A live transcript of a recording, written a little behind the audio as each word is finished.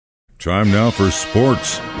Time now for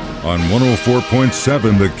sports on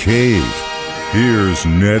 104.7 The Cave. Here's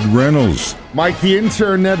Ned Reynolds. Mike the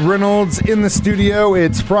intern, Ned Reynolds in the studio.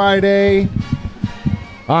 It's Friday.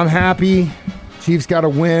 I'm happy. Chiefs got a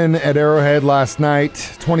win at Arrowhead last night,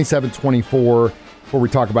 27-24. Before we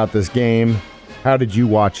talk about this game, how did you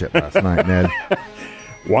watch it last night, Ned?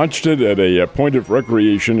 Watched it at a point of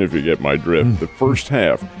recreation, if you get my drift, the first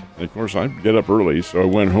half. And, of course, I get up early, so I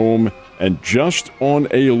went home and just on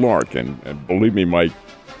a lark, and believe me, Mike,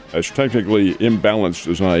 as technically imbalanced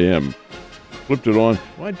as I am, flipped it on.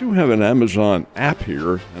 Well, I do have an Amazon app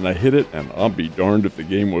here, and I hit it, and I'll be darned if the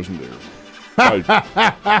game wasn't there.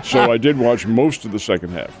 So I did watch most of the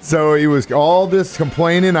second half. So he was all this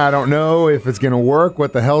complaining, I don't know if it's going to work,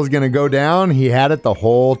 what the hell's going to go down. He had it the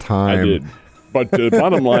whole time. I did. But the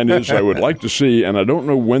bottom line is I would like to see, and I don't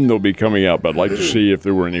know when they'll be coming out, but I'd like to see if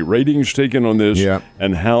there were any ratings taken on this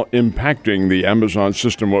and how impacting the Amazon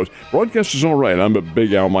system was. Broadcast is all right. I'm a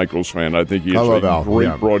big Al Michaels fan. I think he is a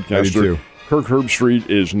great broadcaster. Kirk Herbstreit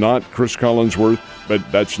is not Chris Collinsworth,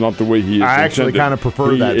 but that's not the way he is. I actually kind of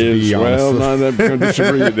prefer that, to be honest. Well, no, I'm going to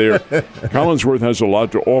disagree there. Collinsworth has a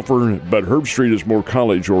lot to offer, but Herbstreit is more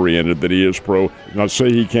college-oriented than he is pro. Not to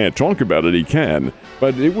say he can't talk about it, he can,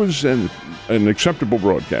 but it was an acceptable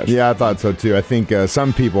broadcast. Yeah, I thought so, too. I think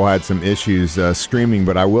some people had some issues streaming,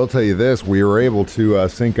 but I will tell you this. We were able to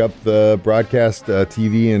sync up the broadcast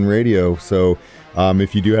TV and radio, so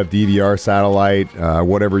if you do have DVR, satellite,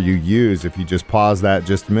 whatever you use, if you just pause that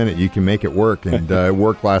just a minute, you can make it work, and it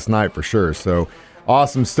worked last night for sure. So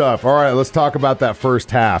awesome stuff. All right, let's talk about that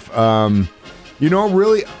first half. I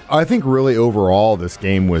think really overall this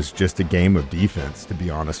game was just a game of defense, to be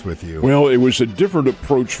honest with you. Well, it was a different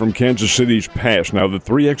approach from Kansas City's past. Now, the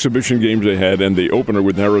 3 exhibition games they had and the opener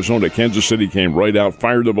with Arizona, Kansas City came right out,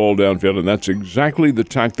 fired the ball downfield, and that's exactly the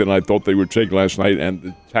tack that I thought they would take last night and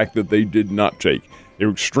the tack that they did not take. They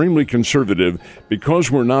were extremely conservative. Because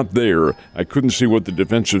we're not there, I couldn't see what the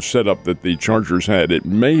defensive setup that the Chargers had. It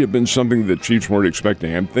may have been something the Chiefs weren't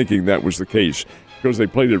expecting. I'm thinking that was the case, because they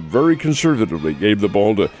played it very conservatively, gave the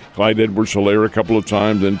ball to Clyde Edwards-Helaire a couple of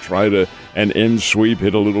times, and tried an end sweep,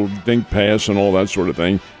 hit a little dink pass and all that sort of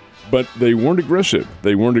thing. But they weren't aggressive.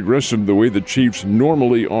 They weren't aggressive the way the Chiefs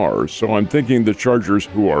normally are. So I'm thinking the Chargers,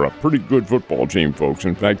 who are a pretty good football team, folks.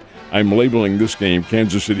 In fact, I'm labeling this game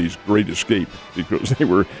Kansas City's great escape, because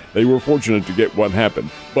they were fortunate to get what happened.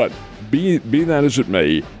 But be that as it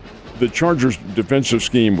may, the Chargers' defensive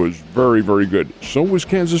scheme was very, very good. So was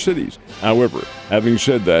Kansas City's. However, having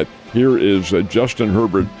said that, here is Justin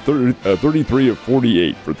Herbert, 33 of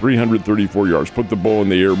 48 for 334 yards. Put the ball in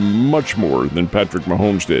the air much more than Patrick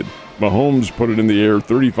Mahomes did. Mahomes put it in the air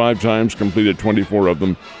 35 times, completed 24 of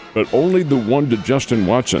them, but only the one to Justin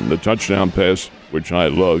Watson, the touchdown pass, which I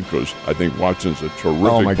love because I think Watson's a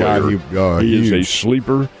terrific player. God, he is a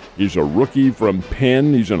sleeper. He's a rookie from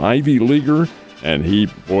Penn. He's an Ivy Leaguer. And he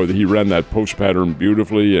ran that post pattern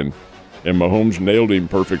beautifully, and Mahomes nailed him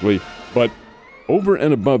perfectly. But over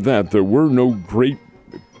and above that, there were no great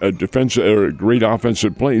great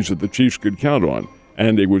offensive plays that the Chiefs could count on.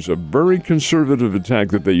 And it was a very conservative attack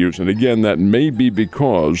that they used. And again, that may be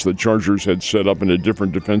because the Chargers had set up in a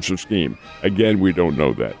different defensive scheme. Again, we don't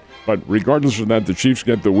know that. But regardless of that, the Chiefs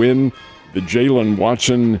get the win. The Jalen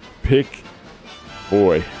Watson pick,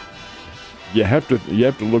 boy. You have to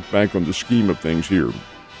look back on the scheme of things here.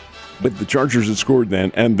 But the Chargers had scored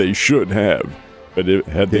then, and they should have. But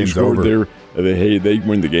had they scored there, they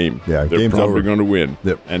win the game. Yeah, they're probably going to win.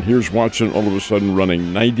 Yep. And here's Watson all of a sudden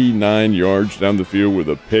running 99 yards down the field with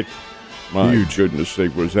a pick. My goodness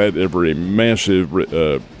sake, was that ever a massive,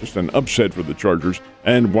 just an upset for the Chargers.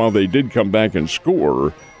 And while they did come back and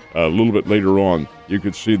score a little bit later on, you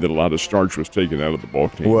could see that a lot of starch was taken out of the ball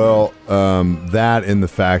game. Well, that and the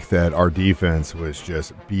fact that our defense was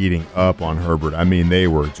just beating up on Herbert. I mean, they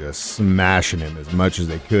were just smashing him as much as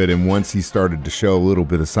they could. And once he started to show a little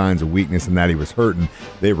bit of signs of weakness and that he was hurting,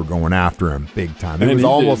 they were going after him big time. It was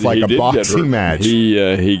almost like a boxing match.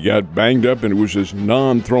 He got banged up, and it was his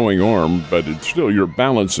non-throwing arm, but it's still, your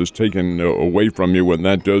balance is taken away from you when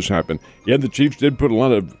that does happen. Yeah, the Chiefs did put a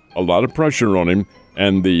lot of pressure on him.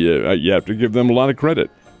 And you have to give them a lot of credit.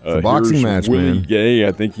 It's a boxing match, Willie man. Gay,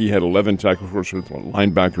 I think he had 11 tackles. Of course, what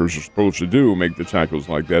linebackers are supposed to do, make the tackles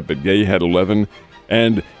like that. But Gay had 11.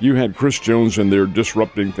 And you had Chris Jones in there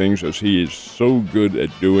disrupting things, as he is so good at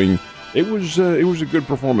doing. It was a good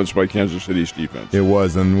performance by Kansas City's defense. It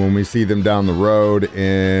was, and when we see them down the road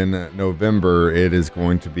in November, it is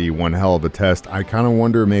going to be one hell of a test. I kind of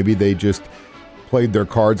wonder maybe they just played their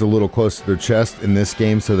cards a little close to their chest in this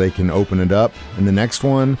game so they can open it up in the next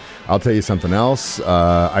one. I'll tell you something else.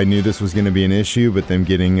 I knew this was going to be an issue, but them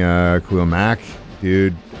getting Khalil Mack,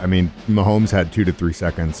 dude, I mean, Mahomes had 2 to 3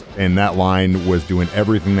 seconds, and that line was doing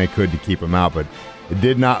everything they could to keep him out, but it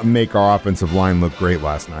did not make our offensive line look great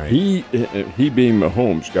last night. He being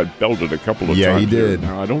Mahomes, got belted a couple of times. Yeah, he did.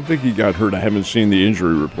 Now, I don't think he got hurt. I haven't seen the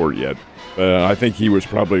injury report yet. I think he was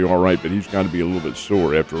probably all right, but he's got to be a little bit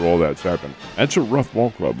sore after all that's happened. That's a rough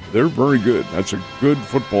ball club. They're very good. That's a good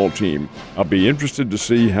football team. I'll be interested to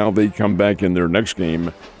see how they come back in their next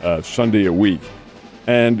game Sunday a week.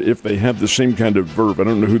 And if they have the same kind of verve, I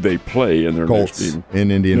don't know who they play in their Colts next game. In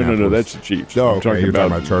Indianapolis. No, that's the Chiefs. Oh, I'm talking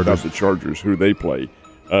about the Chargers, who they play.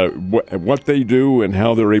 What they do and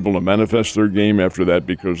how they're able to manifest their game after that,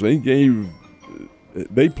 because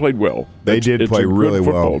they played well. They did play really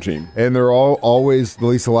well. Football team. And they're always, at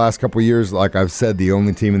least the last couple of years, like I've said, the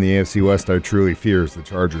only team in the AFC West I truly fear is the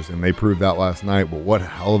Chargers, and they proved that last night. But what a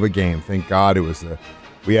hell of a game. Thank God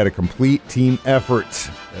we had a complete team effort,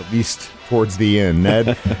 at least towards the end.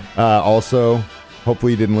 Ned, also,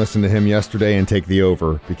 hopefully you didn't listen to him yesterday and take the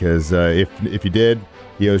over, because if you did,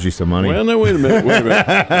 he owes you some money. Well, no, wait a minute.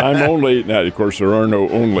 I'm only, now, of course, there are no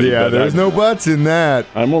only. Yeah, there's no buts in that.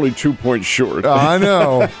 I'm only 2 points short. I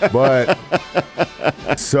know, but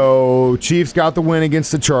so Chiefs got the win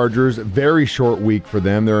against the Chargers. Very short week for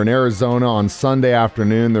them. They're in Arizona on Sunday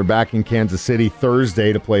afternoon. They're back in Kansas City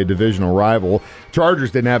Thursday to play a divisional rival.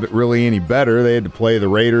 Chargers didn't have it really any better. They had to play the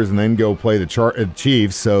Raiders and then go play the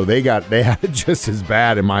Chiefs, so they had it just as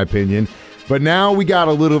bad, in my opinion. But now we got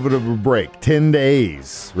a little bit of a break, 10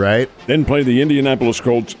 days, right? Then play the Indianapolis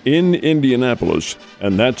Colts in Indianapolis,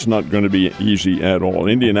 and that's not going to be easy at all.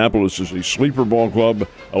 Indianapolis is a sleeper ball club.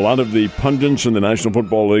 A lot of the pundits in the National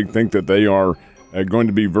Football League think that they are going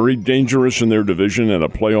to be very dangerous in their division and a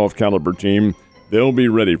playoff caliber team. They'll be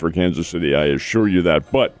ready for Kansas City, I assure you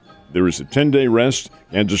that. But there is a 10-day rest.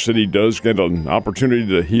 Kansas City does get an opportunity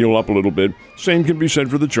to heal up a little bit. Same can be said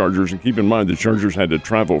for the Chargers. And keep in mind, the Chargers had to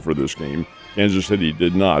travel for this game. Kansas City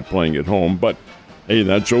did not, playing at home. But, hey,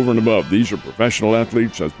 that's over and above. These are professional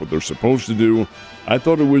athletes. That's what they're supposed to do. I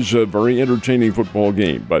thought it was a very entertaining football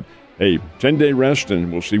game. But, hey, 10-day rest, and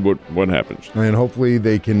we'll see what happens. And hopefully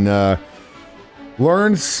they can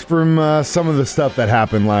learn from some of the stuff that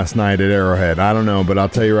happened last night at Arrowhead. I don't know, but I'll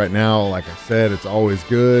tell you right now, like I said, it's always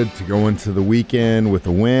good to go into the weekend with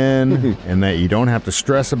a win and that you don't have to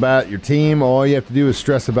stress about your team. All you have to do is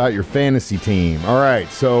stress about your fantasy team. All right,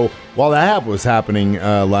 so while that was happening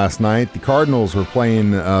last night, the Cardinals were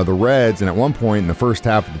playing the Reds, and at one point in the first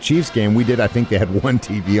half of the Chiefs game, I think they had one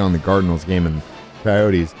TV on the Cardinals game and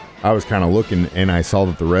Coyotes. I was kind of looking, and I saw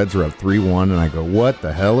that the Reds are up 3-1, and I go, what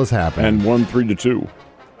the hell is happening? And won 3-2.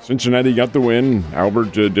 Cincinnati got the win.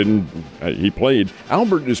 Albert didn't. He played.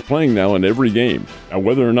 Albert is playing now in every game. Now,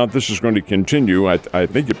 whether or not this is going to continue, I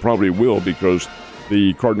think it probably will, because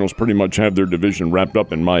the Cardinals pretty much have their division wrapped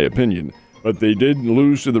up, in my opinion. But they did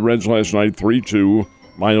lose to the Reds last night, 3-2.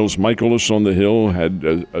 Miles Michaelis on the hill had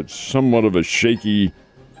a somewhat of a shaky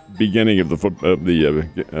beginning of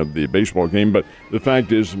the baseball game, but the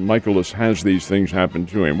fact is, Michaelis has these things happen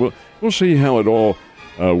to him. We'll see how it all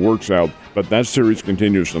works out. But that series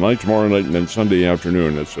continues tonight, tomorrow night, and then Sunday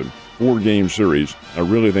afternoon. It's a 4-game series. I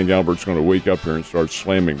really think Albert's going to wake up here and start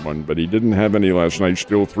slamming one, but he didn't have any last night.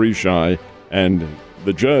 Still 3 shy, and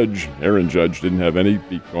the judge, Aaron Judge, didn't have any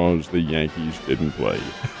because the Yankees didn't play.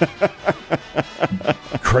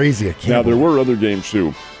 Crazy. I can't. Now there were other games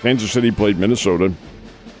too. Kansas City played Minnesota.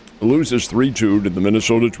 Loses 3-2 to the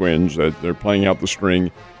Minnesota Twins. They're playing out the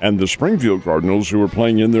string. And the Springfield Cardinals, who are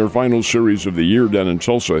playing in their final series of the year down in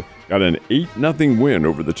Tulsa, got an 8-0 win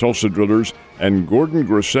over the Tulsa Drillers. And Gordon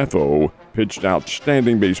Graceffo pitched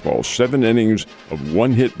outstanding baseball. 7 innings of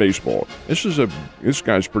one-hit baseball. This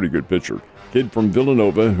guy's a pretty good pitcher. Kid from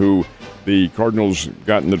Villanova, who the Cardinals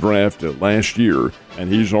got in the draft last year,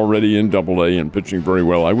 and he's already in Double-A and pitching very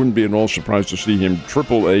well. I wouldn't be at all surprised to see him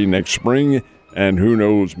Triple-A next spring. And who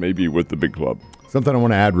knows, maybe with the big club. Something I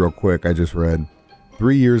want to add real quick. I just read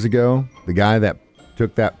 3 years ago, the guy that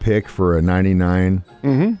took that pick for a 99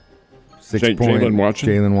 6-point,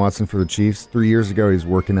 Jalen Watson for the Chiefs, 3 years ago, he's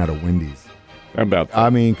working at a Wendy's. How about that? I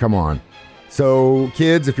mean, come on. So,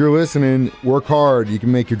 kids, if you're listening, work hard. You can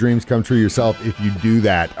make your dreams come true yourself if you do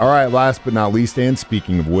that. All right, last but not least, and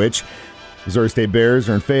speaking of which, Missouri State Bears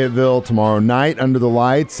are in Fayetteville tomorrow night under the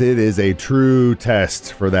lights. It is a true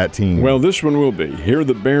test for that team. Well, this one will be. Here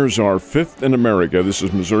the Bears are 5th in America. This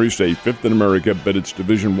is Missouri State, 5th in America, but it's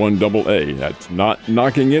Division I Double-A. That's not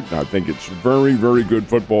knocking it. I think it's very, very good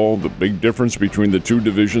football. The big difference between the two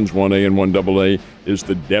divisions, 1A and 1AA, is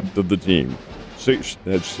the depth of the team.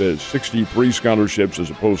 That's 63 scholarships as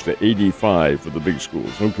opposed to 85 for the big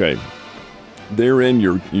schools. Okay. Therein,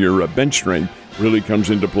 your bench strength really comes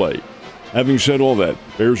into play. Having said all that,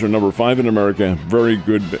 Bears are number 5 in America. Very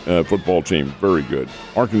good football team. Very good.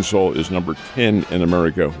 Arkansas is number 10 in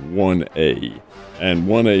America, 1A. And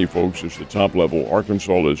 1A, folks, is the top level.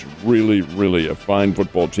 Arkansas is really, really a fine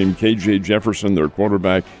football team. K.J. Jefferson, their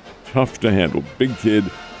quarterback, tough to handle. Big kid,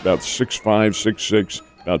 about 6'5", 6'6",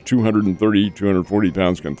 about 230, 240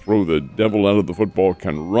 pounds, can throw the devil out of the football,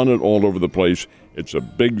 can run it all over the place. It's a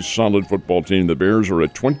big, solid football team. The Bears are a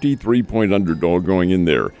 23-point underdog going in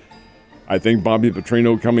there. I think Bobby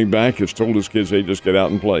Petrino coming back has told his kids, hey, just get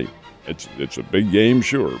out and play. It's a big game,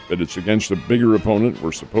 sure, but it's against a bigger opponent.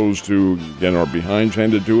 We're supposed to get our behinds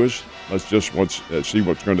handed to us. Let's just see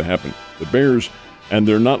what's going to happen. The Bears, and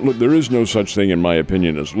there is no such thing, in my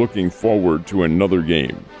opinion, as looking forward to another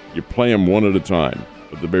game. You play them one at a time,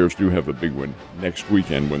 but the Bears do have a big one next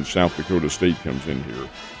weekend when South Dakota State comes in here.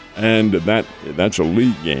 And that's a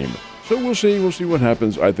league game. So we'll see what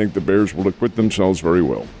happens. I think the Bears will acquit themselves very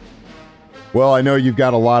well. Well, I know you've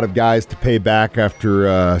got a lot of guys to pay back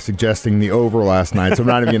after suggesting the over last night, so I'm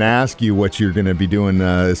not even going to ask you what you're going to be doing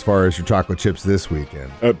as far as your chocolate chips this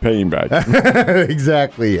weekend. Paying back.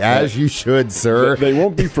 Exactly, as you should, sir. They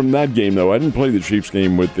won't be from that game, though. I didn't play the Chiefs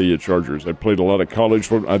game with the Chargers. I played a lot of college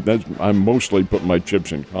football. I mostly put my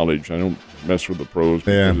chips in college. I don't mess with the pros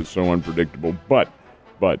because it's so unpredictable. But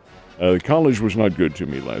college was not good to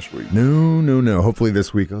me last week. No. Hopefully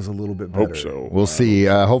this week goes a little bit better. Hope so. We'll see.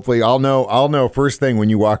 Hopefully I'll know first thing when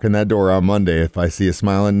you walk in that door on Monday if I see a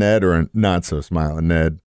smiling Ned or a not so smiling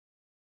Ned.